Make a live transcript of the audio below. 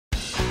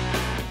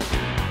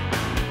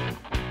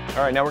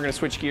All right, now we're going to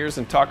switch gears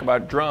and talk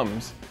about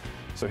drums.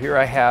 So here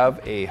I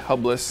have a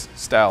Hubless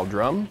style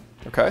drum,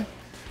 okay?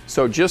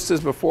 So just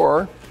as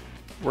before,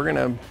 we're going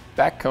to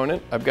back cone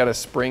it. I've got a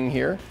spring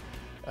here,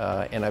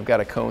 and I've got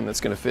a cone that's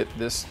going to fit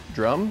this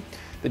drum.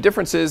 The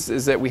difference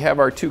is that we have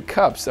our two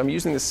cups. I'm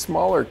using the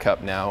smaller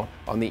cup now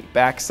on the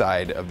back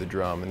side of the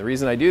drum. And the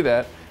reason I do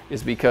that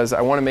is because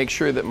I want to make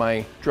sure that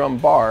my drum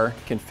bar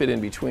can fit in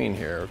between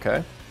here,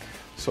 okay?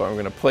 So I'm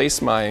going to place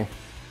my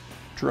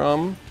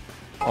drum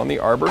on the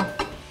arbor.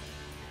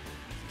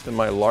 Then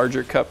my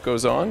larger cup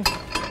goes on.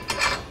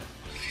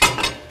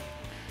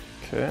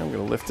 Okay, I'm going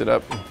to lift it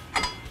up,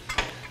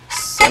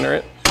 center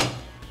it,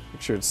 make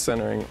sure it's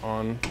centering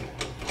on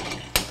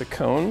the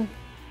cone.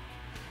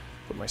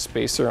 Put my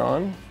spacer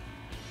on,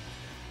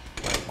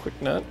 my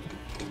quick nut,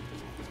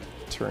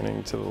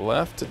 turning to the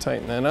left to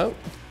tighten that up.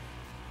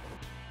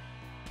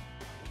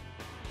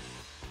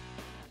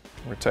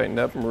 We're tightened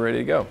up and we're ready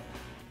to go.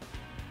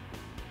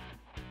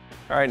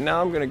 All right,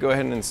 now I'm going to go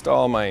ahead and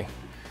install my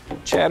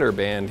chatter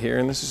band here,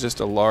 and this is just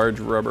a large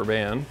rubber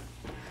band.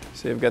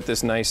 See, I've got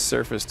this nice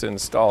surface to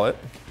install it.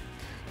 So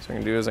what I'm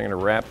going to do is I'm going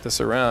to wrap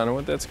this around, and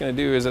what that's going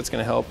to do is that's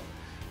going to help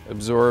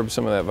absorb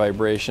some of that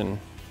vibration,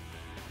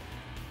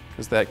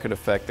 because that could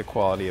affect the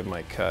quality of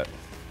my cut.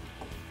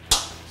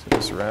 So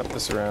just wrap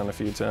this around a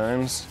few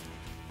times,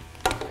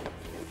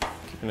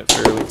 keeping it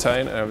fairly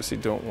tight. I obviously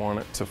don't want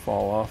it to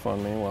fall off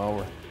on me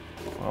while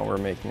we're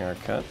making our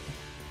cut.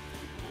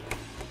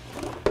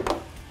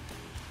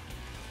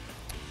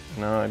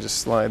 Now I just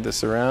slide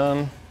this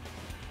around,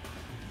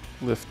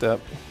 lift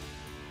up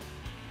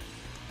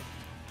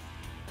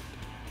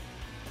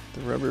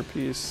the rubber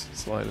piece,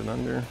 slide it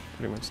under,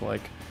 pretty much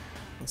like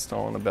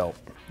installing a belt.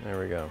 There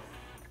we go.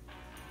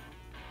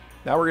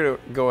 Now we're going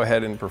to go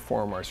ahead and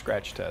perform our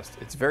scratch test.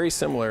 It's very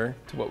similar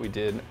to what we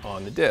did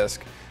on the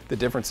disc. The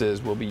difference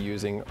is we'll be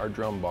using our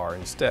drum bar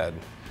instead.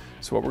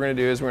 So what we're going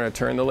to do is we're going to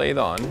turn the lathe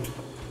on,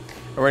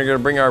 and we're going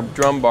to bring our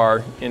drum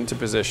bar into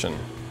position.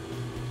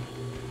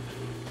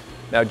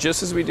 Now,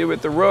 just as we did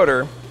with the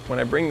rotor, when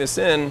I bring this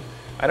in,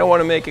 I don't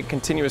want to make a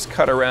continuous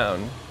cut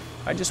around.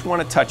 I just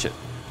want to touch it,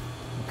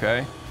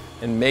 okay,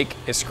 and make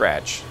a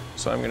scratch.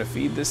 So I'm going to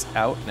feed this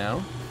out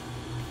now,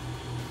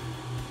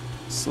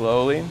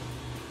 slowly.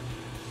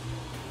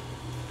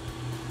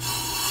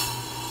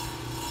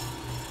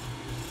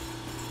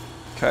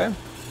 Okay,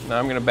 now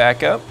I'm going to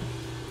back up.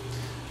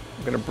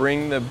 I'm going to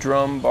bring the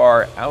drum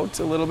bar out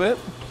a little bit.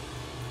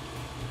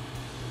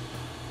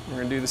 We're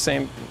going to do the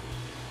same.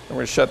 I'm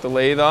going to shut the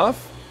lathe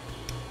off,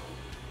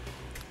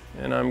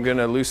 and I'm going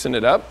to loosen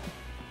it up.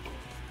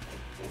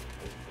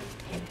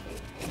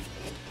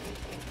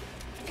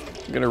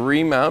 I'm going to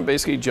remount,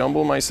 basically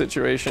jumble my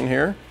situation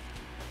here.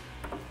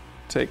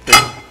 Take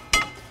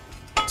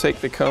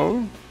the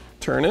cone,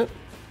 turn it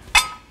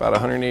about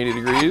 180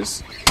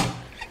 degrees,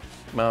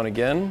 mount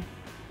again,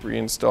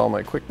 reinstall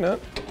my quick nut.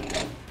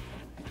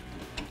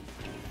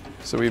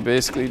 So we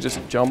basically just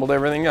jumbled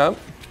everything up.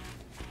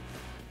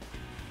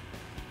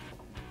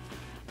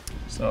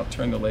 So I'll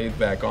turn the lathe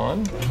back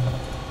on.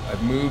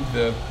 I've moved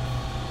the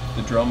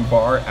drum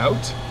bar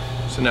out.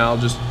 So now I'll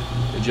just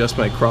adjust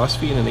my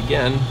crossfeed, and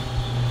again,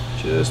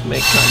 just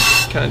make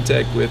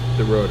contact with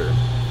the rotor.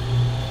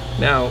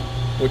 Now,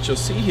 what you'll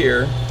see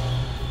here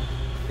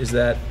is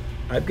that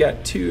I've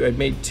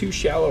made two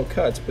shallow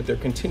cuts, but they're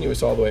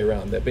continuous all the way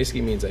around. That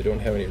basically means I don't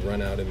have any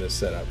run out in this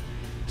setup.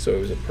 So it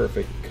was a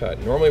perfect cut.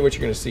 Normally what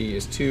you're gonna see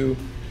is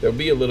there'll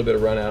be a little bit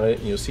of run out in it,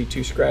 and you'll see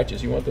two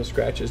scratches. You want those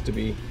scratches to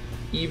be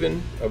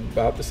even,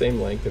 about the same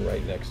length and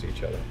right next to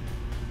each other.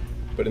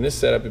 But in this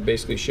setup, it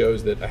basically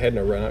shows that I had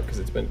no run out because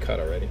it's been cut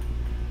already.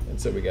 And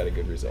so we got a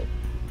good result.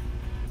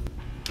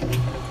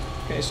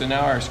 Okay, so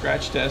now our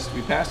scratch test,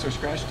 we passed our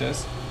scratch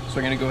test, so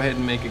I'm gonna go ahead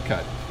and make a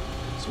cut.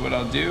 So what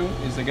I'll do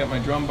is I got my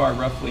drum bar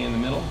roughly in the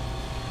middle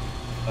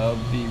of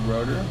the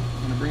rotor.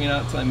 I'm gonna bring it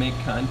out until I make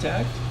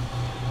contact.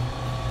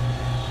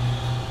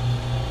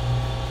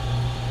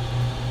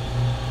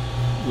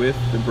 With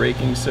the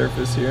braking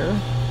surface here.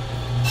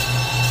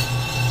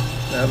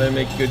 Now that I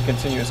make good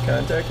continuous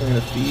contact, I'm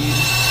going to feed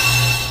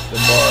the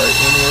bar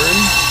inward.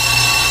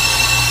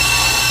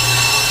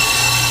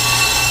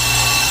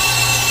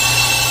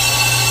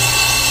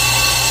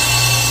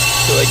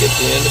 Till I get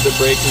to the end of the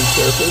braking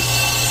surface.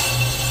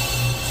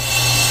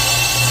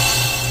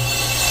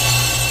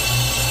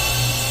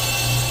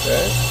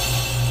 Okay.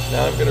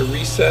 Now I'm going to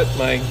reset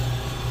my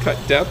cut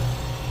depth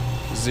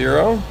to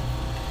 0.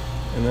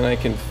 And then I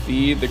can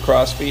feed the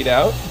cross feed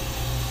out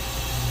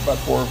about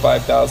 4 or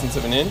 5 thousandths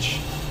of an inch.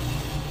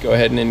 Go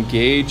ahead and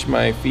engage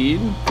my feed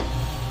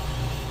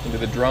into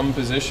the drum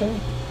position.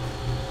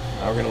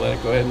 Now we're going to let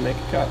it go ahead and make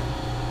a cut.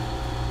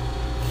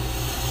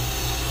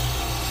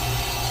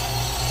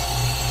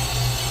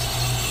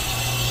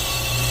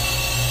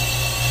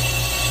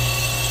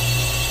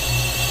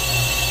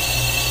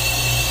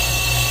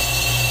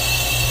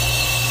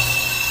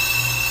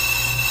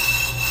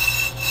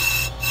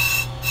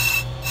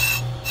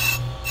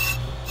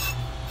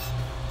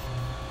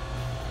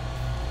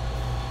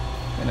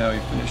 And now we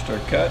finished our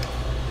cut.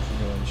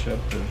 We'll go and shut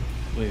the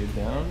blade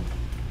down.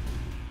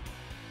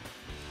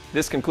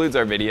 This concludes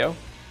our video.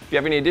 If you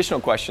have any additional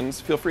questions,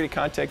 feel free to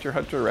contact your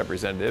Hubless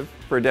representative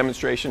for a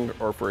demonstration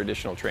or for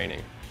additional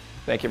training.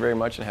 Thank you very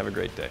much and have a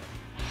great day.